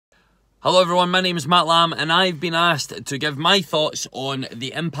Hello everyone, my name is Matt Lamb and I've been asked to give my thoughts on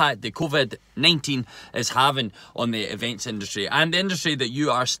the impact that COVID-19 is having on the events industry and the industry that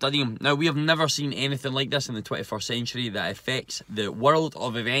you are studying. Now, we have never seen anything like this in the 21st century that affects the world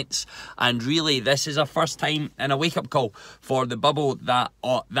of events, and really this is a first time and a wake-up call for the bubble that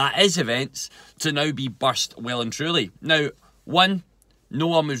is events to now be burst well and truly. Now, no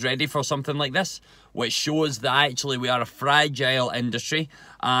one was ready for something like this, which shows that actually we are a fragile industry,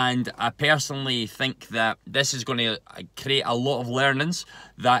 and I personally think that this is going to create a lot of learnings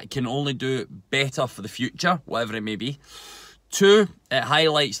that can only do better for the future, whatever it may be. Two, it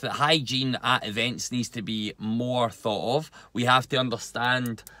highlights that hygiene at events needs to be more thought of. We have to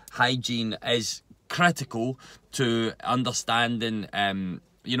understand hygiene is critical to understanding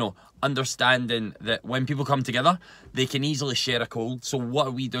understanding that when people come together, they can easily share a cold. So what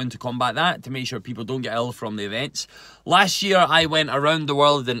are we doing to combat that, to make sure people don't get ill from the events? Last year, I went around the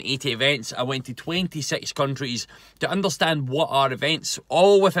world in 80 events. I went to 26 countries to understand what are events,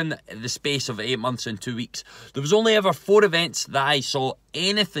 all within the space of 8 months and 2 weeks. There was only ever 4 events that I saw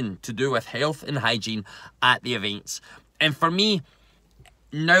anything to do with health and hygiene at the events. And for me,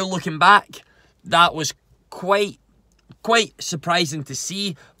 now looking back, that was quite surprising to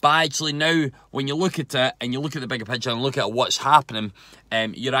see, but actually now when you look at it and you look at the bigger picture and look at what's happening,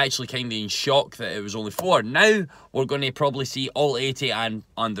 you're actually kind of in shock that it was only 4. Now we're going to probably see all 80 and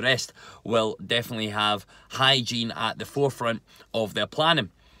the rest will definitely have hygiene at the forefront of their planning.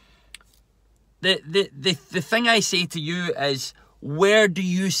 The thing I say to you is, where do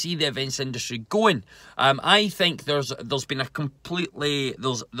you see the events industry going? I think there's been a completely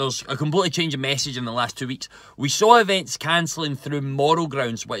change of message in the last 2 weeks. We saw events cancelling through moral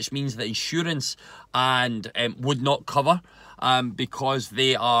grounds, which means that insurance would not cover because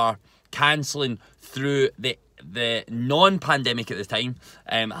they are cancelling through the non-pandemic at the time,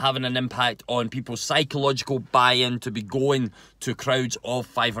 having an impact on people's psychological buy-in to be going to crowds of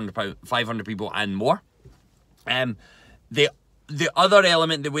 500 people and more. The other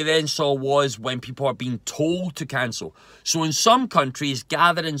element that we then saw was when people are being told to cancel. So in some countries,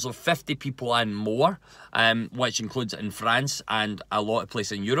 gatherings of 50 people and more, which includes in France and a lot of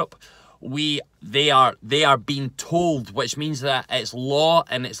places in Europe, they are being told, which means that it's law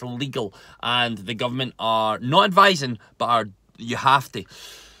and it's legal, and the government are not advising, but you have to.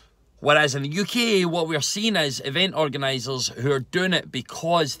 Whereas in the UK, what we're seeing is event organisers who are doing it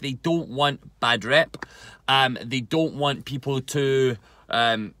because they don't want bad rep. They don't want people to.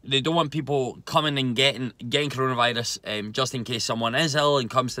 They don't want people coming and getting coronavirus just in case someone is ill and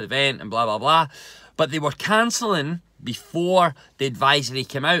comes to the event and blah blah blah. But they were cancelling before the advisory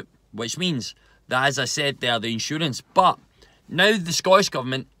came out, which means that, as I said, they are the insurance. But now the Scottish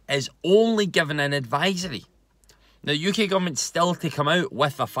Government is only giving an advisory. Now, the UK government's still to come out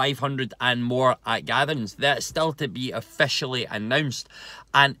with a 500 and more at gatherings. That's still to be officially announced,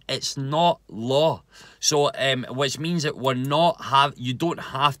 and it's not law. So, which means that you don't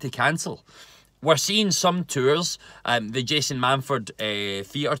have to cancel. We're seeing some tours, the Jason Manford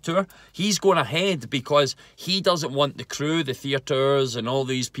theatre tour, he's going ahead because he doesn't want the crew, the theatres and all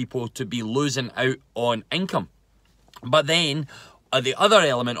these people to be losing out on income. But then, the other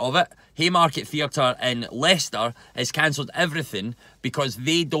element of it, Haymarket Theatre in Leicester has cancelled everything because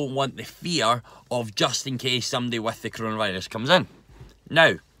they don't want the fear of just in case somebody with the coronavirus comes in.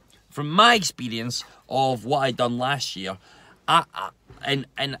 Now, from my experience of what I done last year, and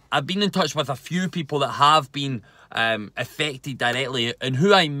I've been in touch with a few people that have been affected directly and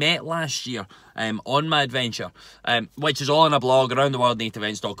who I met last year on my adventure, which is all in a blog,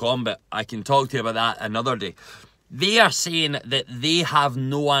 aroundtheworld8events.com, but I can talk to you about that another day. They are saying that they have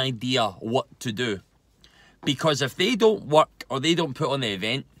no idea what to do, because if they don't work or they don't put on the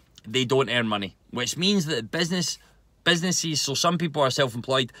event, they don't earn money, which means that businesses, so some people are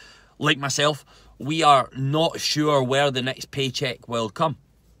self-employed, like myself, we are not sure where the next paycheck will come.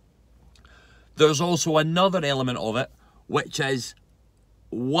 There's also another element of it, which is,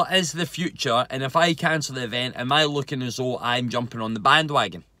 what is the future? And if I cancel the event, am I looking as though I'm jumping on the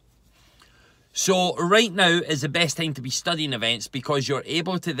bandwagon? So right now is the best time to be studying events, because you're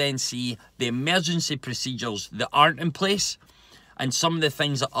able to then see the emergency procedures that aren't in place and some of the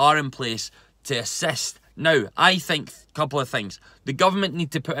things that are in place to assist. Now, I think a couple of things. The government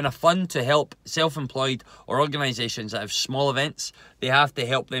need to put in a fund to help self-employed or organisations that have small events. They have to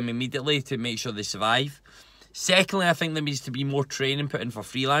help them immediately to make sure they survive. Secondly, I think there needs to be more training put in for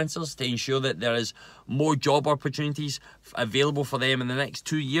freelancers to ensure that there is more job opportunities available for them in the next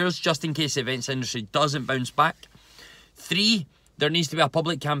 2 years, just in case the events industry doesn't bounce back. 3, there needs to be a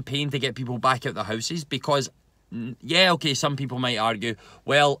public campaign to get people back out their houses, because yeah, okay, some people might argue,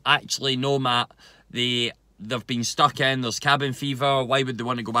 well, actually, no, Matt, they've been stuck in, there's cabin fever, why would they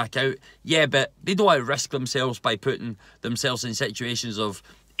want to go back out? Yeah, but they don't want to risk themselves by putting themselves in situations of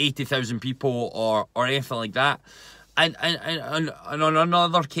 80,000 people or anything like that. And on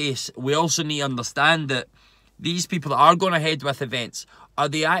another case, we also need to understand that these people that are going ahead with events, are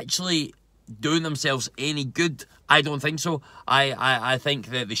they actually doing themselves any good? I don't think so. I think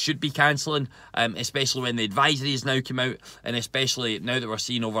that they should be cancelling, especially when the advisories now come out, and especially now that we're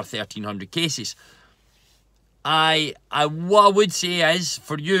seeing over 1,300 cases. What I would say is,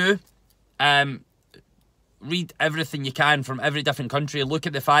 for you, read everything you can from every different country. Look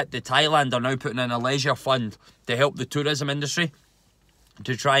at the fact that Thailand are now putting in a leisure fund to help the tourism industry,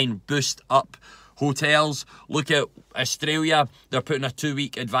 to try and boost up hotels. Look at Australia, they're putting a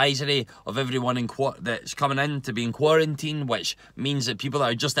 2-week advisory of everyone that's coming in to be in quarantine, which means that people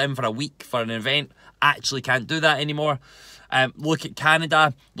that are just in for a week for an event actually can't do that anymore. Look at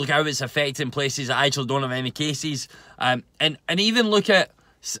Canada, look how it's affecting places that actually don't have any cases. And even look at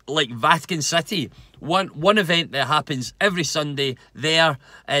like Vatican City. One event that happens every Sunday there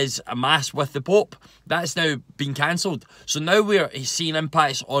is a mass with the Pope. That's now been cancelled. So now we're seeing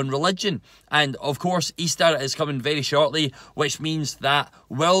impacts on religion. And of course, Easter is coming very shortly, which means that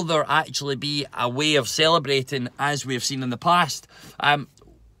will there actually be a way of celebrating as we have seen in the past?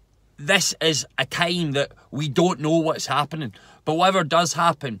 This is a time that we don't know what's happening. But whatever does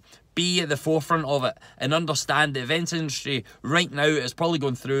happen, be at the forefront of it and understand the events industry right now is probably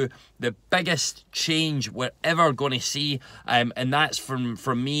going through the biggest change we're ever going to see, and that's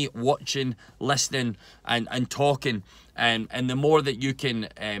from me watching, listening and talking, and the more that you can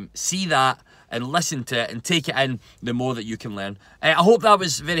see that and listen to it and take it in, the more that you can learn. I hope that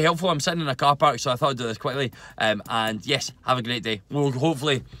was very helpful. I'm sitting in a car park, so I thought I'd do this quickly, and yes, have a great day. We'll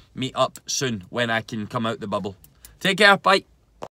hopefully meet up soon when I can come out the bubble. Take care, bye.